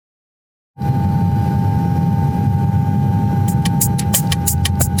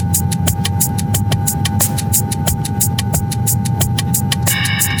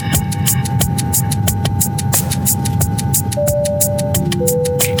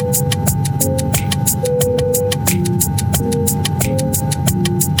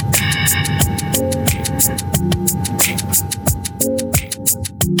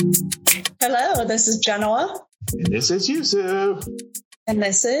this is Genoa. And this is Yusuf. And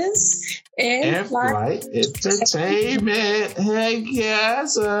this is In-Flight Entertainment. Hey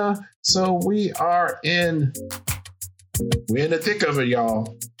guys, so we're in the thick of it,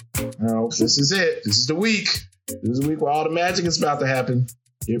 y'all. This is it. This is the week. This is the week where all the magic is about to happen.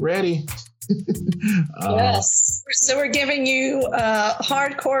 Get ready. Yes. So we're giving you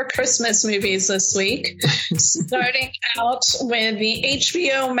hardcore Christmas movies this week, starting out with the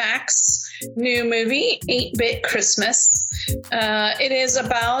HBO Max new movie, 8-Bit Christmas. It is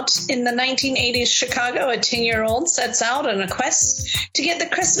about, in the 1980s Chicago, a 10-year-old sets out on a quest to get the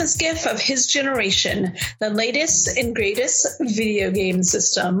Christmas gift of his generation, the latest and greatest video game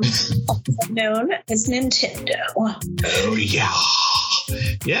system, known as Nintendo. Oh, yeah.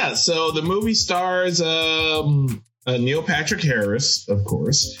 Yeah, so the movie stars Neil Patrick Harris, of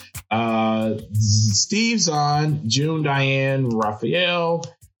course, Steve Zahn, June Diane Raphael,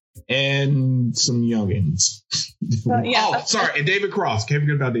 and some youngins. And David Cross. Can't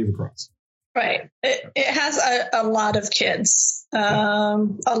forget about David Cross. Right. It has a lot of kids, a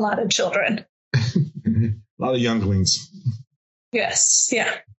lot of children. A lot of younglings. Yes,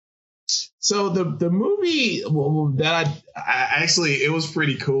 yeah. So the movie that I actually, it was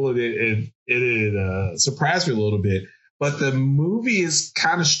pretty cool. It surprised me a little bit, but the movie is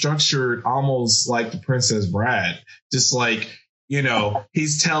kind of structured almost like The Princess Bride, just like,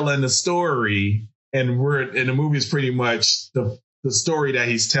 he's telling the story, and the movie is pretty much the story that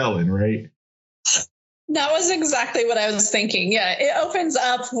he's telling, right? That was exactly what I was thinking. Yeah, it opens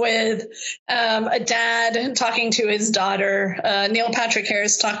up with a dad talking to his daughter, Neil Patrick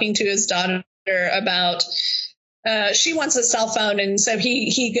Harris talking to his daughter about she wants a cell phone, and so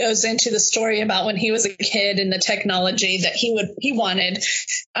he goes into the story about when he was a kid and the technology that he wanted,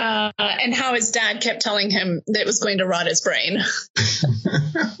 and how his dad kept telling him that it was going to rot his brain.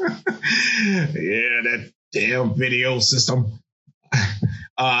 Yeah, that damn video system.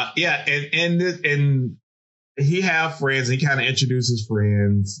 And he have friends. He kind of introduces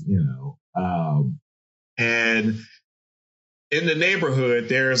friends, and in the neighborhood,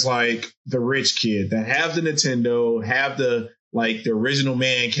 there's like the rich kid that have the Nintendo, have the original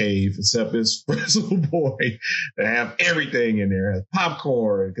man cave, except it's little boy that have everything in there,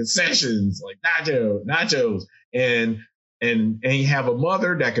 popcorn, concessions, like nachos, and you have a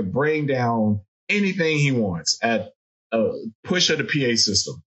mother that could bring down anything he wants at a push of the PA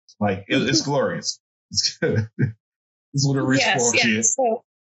system. Like it's glorious. It's what a rich poor kid. So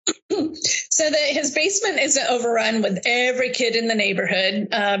that his basement isn't overrun with every kid in the neighborhood,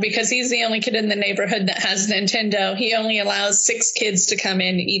 because he's the only kid in the neighborhood that has Nintendo. He only allows 6 kids to come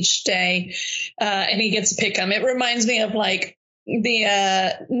in each day, and he gets to pick them. It reminds me of like the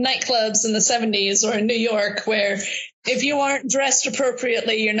nightclubs in the 70s or in New York, where if you aren't dressed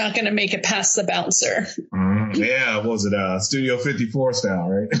appropriately, you're not going to make it past the bouncer. Yeah, was it Studio 54 style,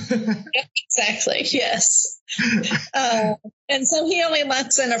 right? Exactly, yes. And so he only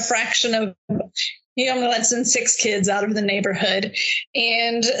lets in 6 kids out of the neighborhood.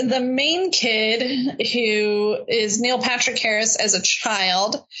 And the main kid, who is Neil Patrick Harris as a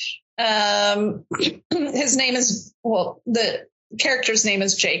child, his name is, the character's name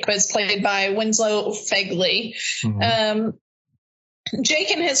is Jake, but it's played by Winslow Fegley. Mm-hmm.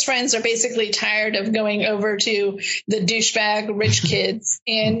 Jake and his friends are basically tired of going over to the douchebag rich kids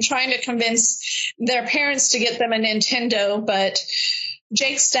and trying to convince their parents to get them a Nintendo. But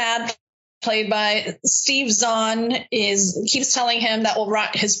Jake's dad, played by Steve Zahn, keeps telling him that will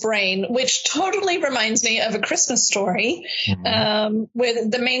rot his brain, which totally reminds me of A Christmas Story,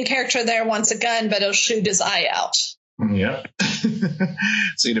 with the main character there wants a gun, but he'll shoot his eye out. Yep.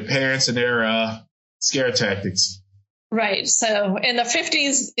 See the parents and their scare tactics. Right. So in the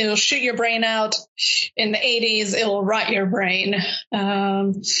 50s, it'll shoot your brain out. In the 80s, it'll rot your brain.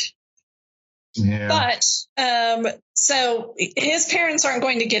 But so his parents aren't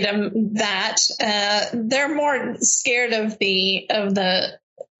going to get him that. They're more scared of the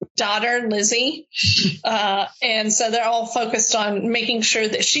daughter, Lizzie. And so they're all focused on making sure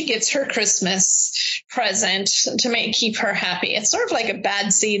that she gets her Christmas present to keep her happy. It's sort of like a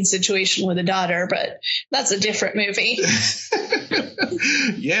Bad Seed situation with a daughter, but that's a different movie.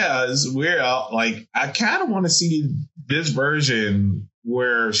 Yeah, it's weird. I kind of want to see this version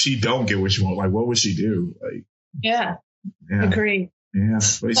where she don't get what she wants. Like, what would she do? Yeah. Agree. Yeah,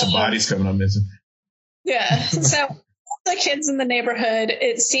 at least some bodies coming up missing. Yeah. So the kids in the neighborhood,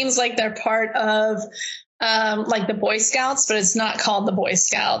 it seems like they're part of like the Boy Scouts, but it's not called the Boy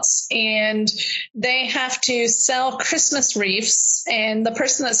Scouts. And they have to sell Christmas wreaths, and the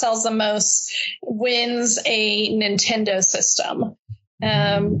person that sells the most wins a Nintendo system.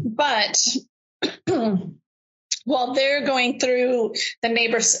 But while they're going through the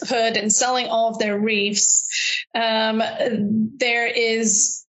neighborhood and selling all of their reefs, there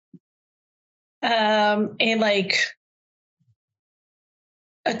is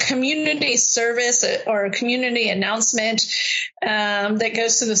a community service or a community announcement that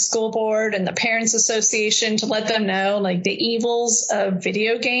goes to the school board and the parents association to let them know like the evils of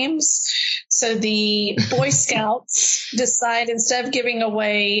video games. So the Boy Scouts decide instead of giving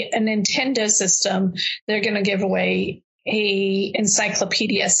away a Nintendo system, they're going to give away a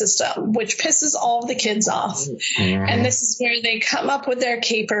encyclopedia system, which pisses all the kids off. Mm-hmm. And this is where they come up with their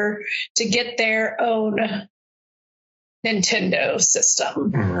caper to get their own Nintendo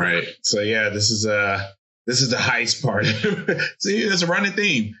system. Right. So yeah, this is the heist part. See, there's a running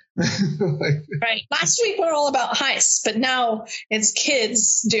theme. Right. Last week we were all about heists, but now it's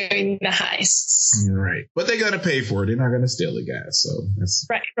kids doing the heists. Right. But they got to pay for it. They're not going to steal it, guys. So that's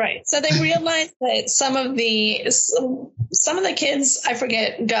right. So they realized that some of the kids, I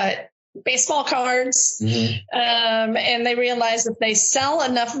forget, got baseball cards. Mm-hmm. And they realize if they sell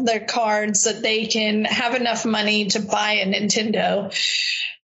enough of their cards that they can have enough money to buy a Nintendo.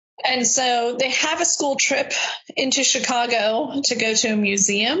 And so they have a school trip into Chicago to go to a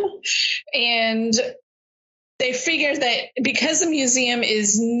museum. And they figure that because the museum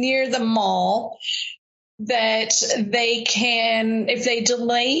is near the mall, that they can, if they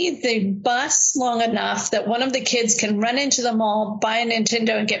delay the bus long enough, that one of the kids can run into the mall, buy a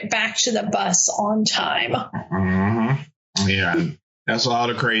Nintendo, and get back to the bus on time. Mm-hmm. Yeah, that's where all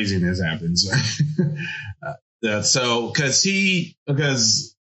the craziness happens. Was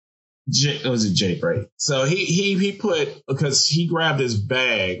it Jake, right? So he put, because he grabbed his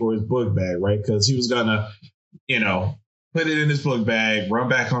bag or his book bag, right? Because he was gonna, put it in his book bag, run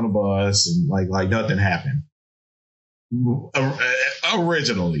back on the bus, and like nothing happened.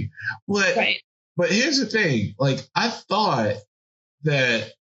 Originally, but here's the thing: I thought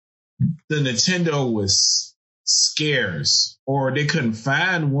that the Nintendo was scarce, or they couldn't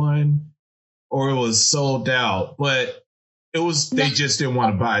find one, or it was sold out. But it was they just didn't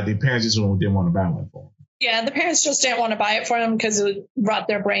want to buy it. The parents just didn't want to buy one for them. Yeah, the parents just didn't want to buy it for them because it brought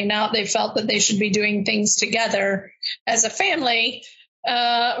their brain out. They felt that they should be doing things together as a family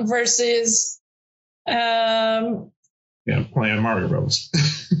versus playing Mario Bros.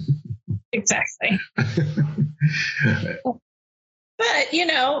 Exactly. But,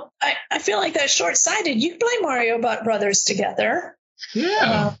 I feel like that's short-sighted. You can play Mario Brothers together.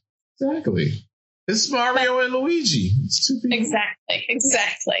 Yeah, exactly. It's Mario and Luigi. It's two people.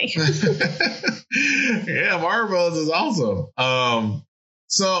 Exactly. Yeah, Mario Bros is awesome.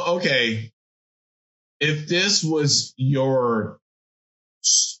 So, okay. If this was your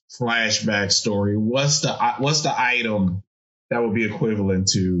flashback story, what's the item that would be equivalent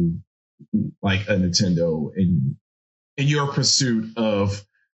to like a Nintendo in your pursuit of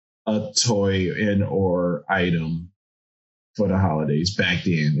a toy or item for the holidays back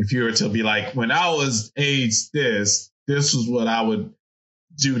then? If you were to be like, when I was age this was what I would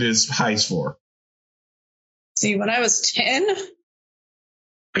do this heist for. See, when I was 10,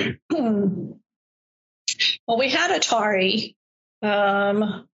 well, we had Atari.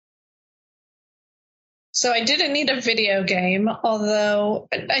 So I didn't need a video game, although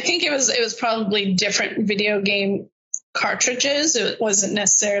I think it was probably different video game cartridges. It wasn't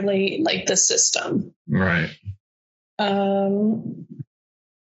necessarily like the system. Right.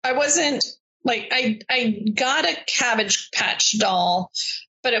 I wasn't like, I got a Cabbage Patch doll,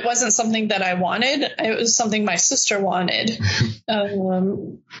 but it wasn't something that I wanted. It was something my sister wanted.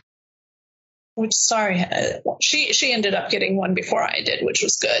 Which, sorry, she ended up getting one before I did, which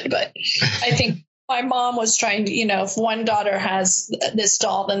was good. But I think my mom was trying to, if one daughter has this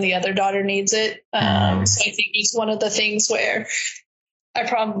doll, then the other daughter needs it. So I think it's one of the things where I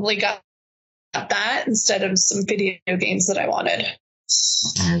probably got that instead of some video games that I wanted.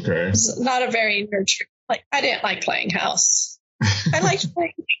 Okay. It's not a very nurturing. I didn't like playing house. I liked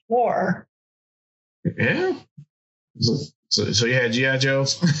playing war. Yeah. So you had G.I.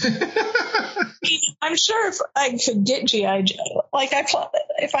 Joes? I'm sure if I could get G.I. Joe, I had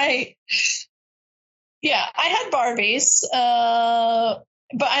Barbies,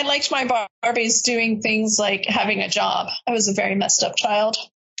 but I liked my Barbies doing things like having a job. I was a very messed up child.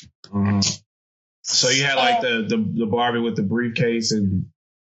 Mm-hmm. So you had the Barbie with the briefcase and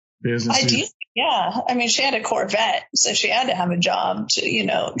business. I did, yeah. I mean, she had a Corvette, so she had to have a job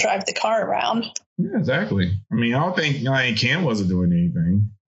to, drive the car around. Yeah, exactly. I mean, I don't think Ken wasn't doing anything.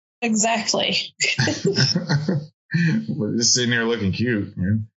 Exactly. Just sitting there looking cute.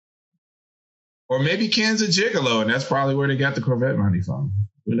 Yeah. Or maybe Ken's a gigolo, and that's probably where they got the Corvette money from.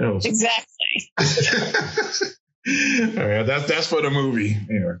 Who knows? Exactly. All right, that's for the movie.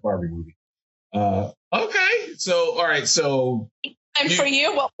 Anyway, Barbie movie. Okay. So, all right. So, and for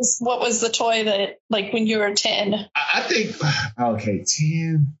you, what was the toy that, like, when you were 10? I think, okay,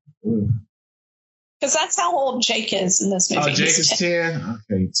 10. Because that's how old Jake is in this movie. Oh, Jake is 10?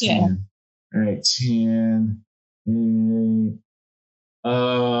 Okay, 10. Yeah. All right, 10.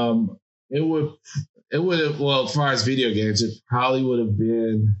 It would have, well, as far as video games, it probably would have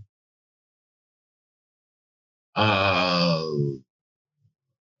been,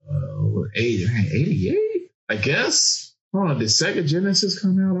 88, I guess. Hold on, did Sega Genesis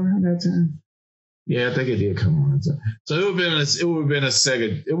come out around that time? Yeah, I think it did come on. So it would have been a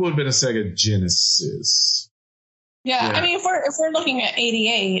Sega Genesis. Yeah, I mean, if we're looking at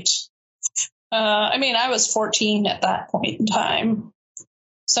 88, I mean, I was 14 at that point in time,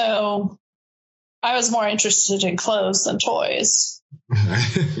 so I was more interested in clothes than toys.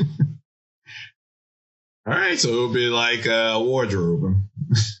 All right, so it would be like a wardrobe.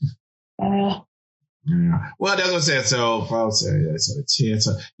 Yeah. Well, that's what I'm saying. So if I would say, yeah, so 10.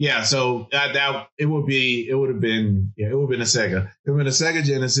 So yeah, so that it would have been a Sega. It would have been a Sega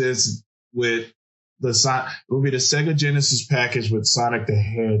Genesis with it would be the Sega Genesis package with Sonic the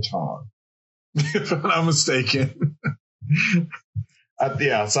Hedgehog, if I'm not mistaken.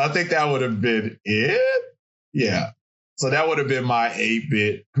 Yeah, so I think that would have been it. Yeah. So that would have been my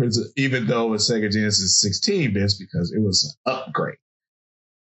 8-bit, even though it was Sega Genesis 16 bits, because it was an upgrade.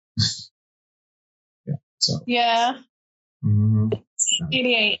 Yeah. So. Yeah. Mm-hmm.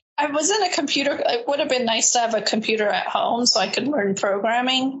 88. I was in a computer. It would have been nice to have a computer at home so I could learn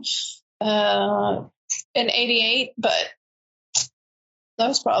programming in 88, but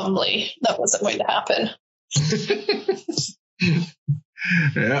that wasn't going to happen.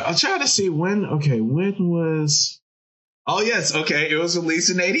 Yeah, I'll try to see when was. Oh, yes. Okay. It was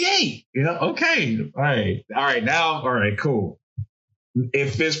released in 88. Yeah. Okay. All right. Now. All right. Cool. It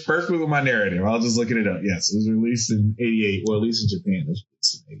fits perfectly with my narrative. I was just looking it up. Yes. It was released in 88. Well, at least in Japan, it was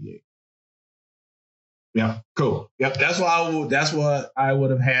released in 88. Yeah. Cool. Yep. That's what I would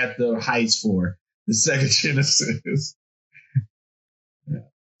have had the heights for the Sega Genesis.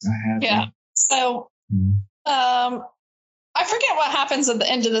 Yeah. So, I forget what happens at the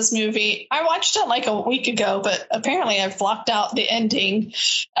end of this movie. I watched it like a week ago, but apparently I've blocked out the ending.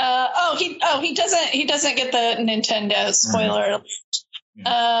 He doesn't get the Nintendo. Spoiler.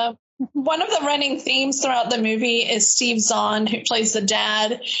 One of the running themes throughout the movie is Steve Zahn, who plays the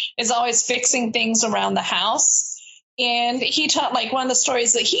dad, is always fixing things around the house. And he taught, like, one of the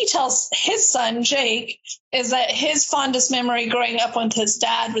stories that he tells his son, Jake, is that his fondest memory growing up with his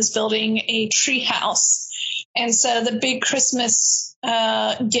dad was building a tree house. And so the big Christmas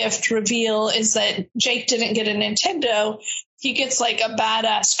gift reveal is that Jake didn't get a Nintendo. He gets like a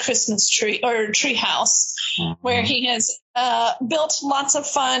badass Christmas tree or tree house where he has built lots of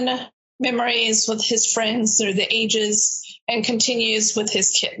fun memories with his friends through the ages and continues with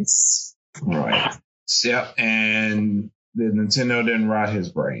his kids. Right. Yep. And the Nintendo didn't rot his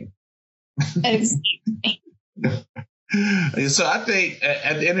brain. Exactly. So I think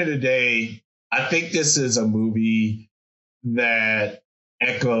at the end of the day, I think this is a movie that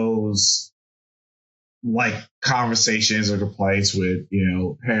echoes like conversations or the place with,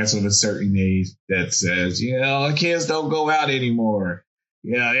 parents of a certain age that says, kids don't go out anymore.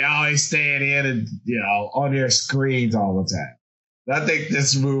 They always staying in and, on their screens all the time. And I think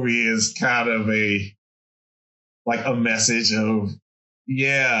this movie is kind of a message of,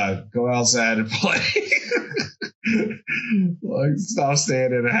 go outside and play. Like, stop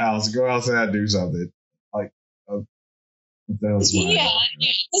staying in the house. Go outside and do something. Like, this movie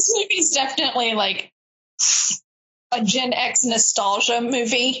is definitely like a Gen X nostalgia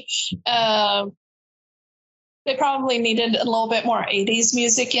movie. They probably needed a little bit more 80s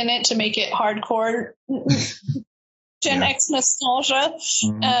music in it to make it hardcore Gen X nostalgia.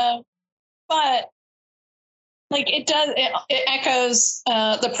 Mm-hmm. But like it echoes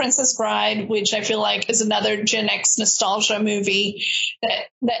The Princess Bride, which I feel like is another Gen X nostalgia movie that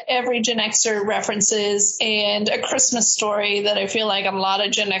every Gen Xer references, and A Christmas Story that I feel like a lot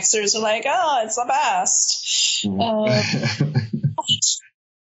of Gen Xers are like, oh, it's the best.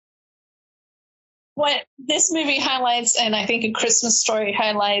 What this movie highlights, and I think A Christmas Story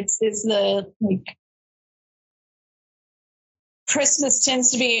highlights, is the Christmas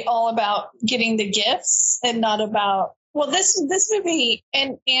tends to be all about getting the gifts and not about, this movie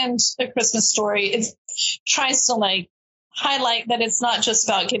and A Christmas Story, it tries to highlight that it's not just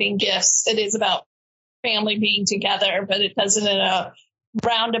about getting gifts. It is about family being together, but it does it in a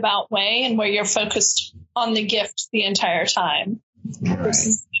roundabout way and where you're focused on the gift the entire time.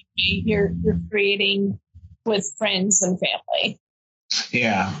 versus you're creating with friends and family.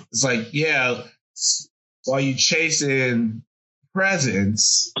 Yeah. It's like, while you chasing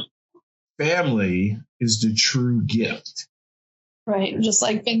presents, family is the true gift. Right. Just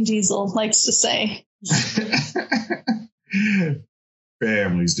like Vin Diesel likes to say.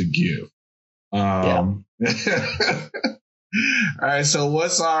 Family's the gift. All right. So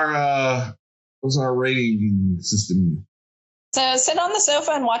what's our rating system? So sit on the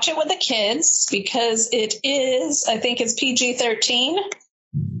sofa and watch it with the kids because it is, I think it's PG-13.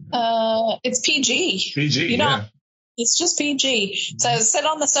 It's PG. PG, It's just PG. So sit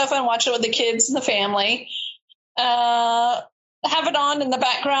on the sofa and watch it with the kids and the family. Have it on in the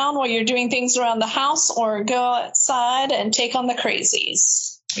background while you're doing things around the house, or go outside and take on the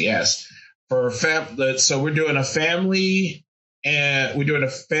crazies. Yes. So we're doing a family, and we're doing a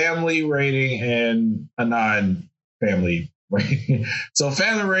family rating and a non-family rating. So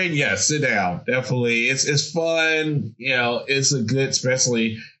family rating, yes, sit down. Definitely. It's fun. It's a good,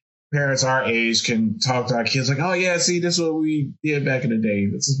 especially parents our age can talk to our kids like, oh yeah, see, this is what we did back in the day.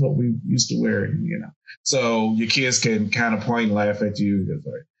 This is what we used to wear, So your kids can kind of point and laugh at you.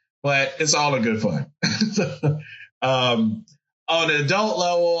 But it's all a good fun. On an adult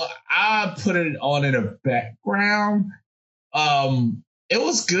level, I put it on in a background. It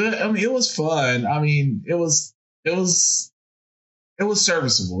was good. I mean, it was fun. I mean, it was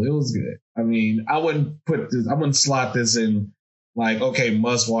serviceable. It was good. I mean, I wouldn't slot this in like, okay,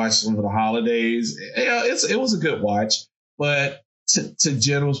 must watch over the holidays. It was a good watch, but to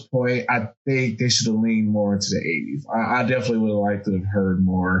General's point, I think they should have leaned more into the 80s. I definitely would have liked to have heard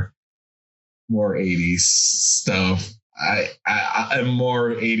more 80s stuff. I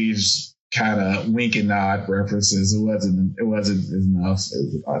more 80s kind of wink and nod references. It wasn't enough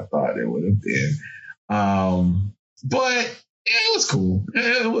as I thought it would have been. But it was cool.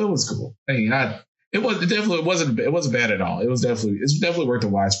 It was cool. I mean, it wasn't bad at all. It's definitely worth a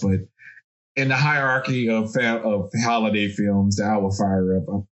watch. But in the hierarchy of holiday films that I would fire up,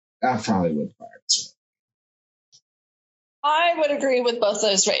 I probably would fire this one. I would agree with both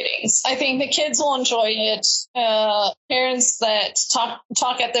those ratings. I think the kids will enjoy it. Parents that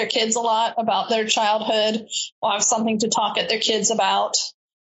talk at their kids a lot about their childhood will have something to talk at their kids about.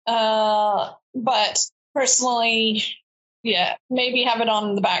 But personally, yeah, maybe have it on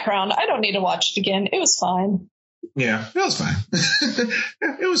in the background. I don't need to watch it again. It was fine. Yeah, it was fine.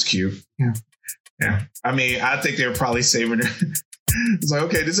 It was cute. Yeah. I mean, I think they were probably saving it. It's like,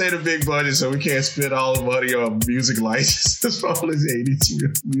 okay, this ain't a big budget, so we can't spend all the money on music licenses for all this 80s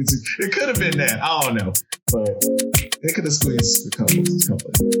music. It could have been that. I don't know. But they could have squeezed a couple.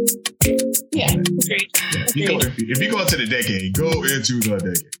 Yeah, agreed. Yeah. If you go into the decade, go into the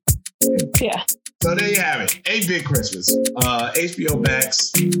decade. Yeah. So there you have it. A Big Christmas. HBO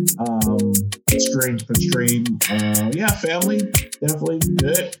Max. Stream. Family. Definitely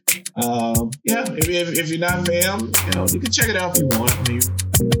good. If you're not fam, you can check it out if you want. I mean,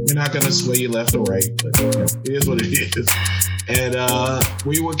 we're not going to sway you left or right, but it is what it is. And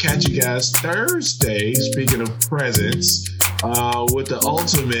we will catch you guys Thursday, speaking of presents, with the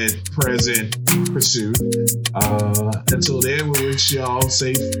ultimate present pursuit. Until then, we wish y'all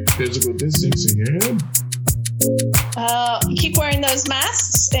safe physical distancing. Keep wearing those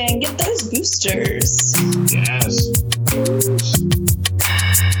masks and get those boosters. Yes.